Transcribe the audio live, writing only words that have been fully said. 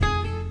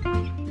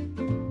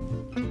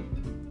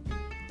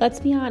Let's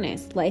be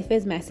honest, life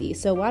is messy,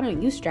 so why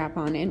don't you strap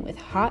on in with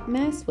Hot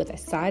Mess with a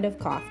side of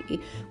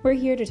coffee? We're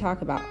here to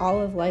talk about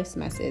all of life's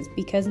messes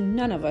because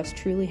none of us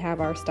truly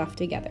have our stuff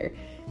together.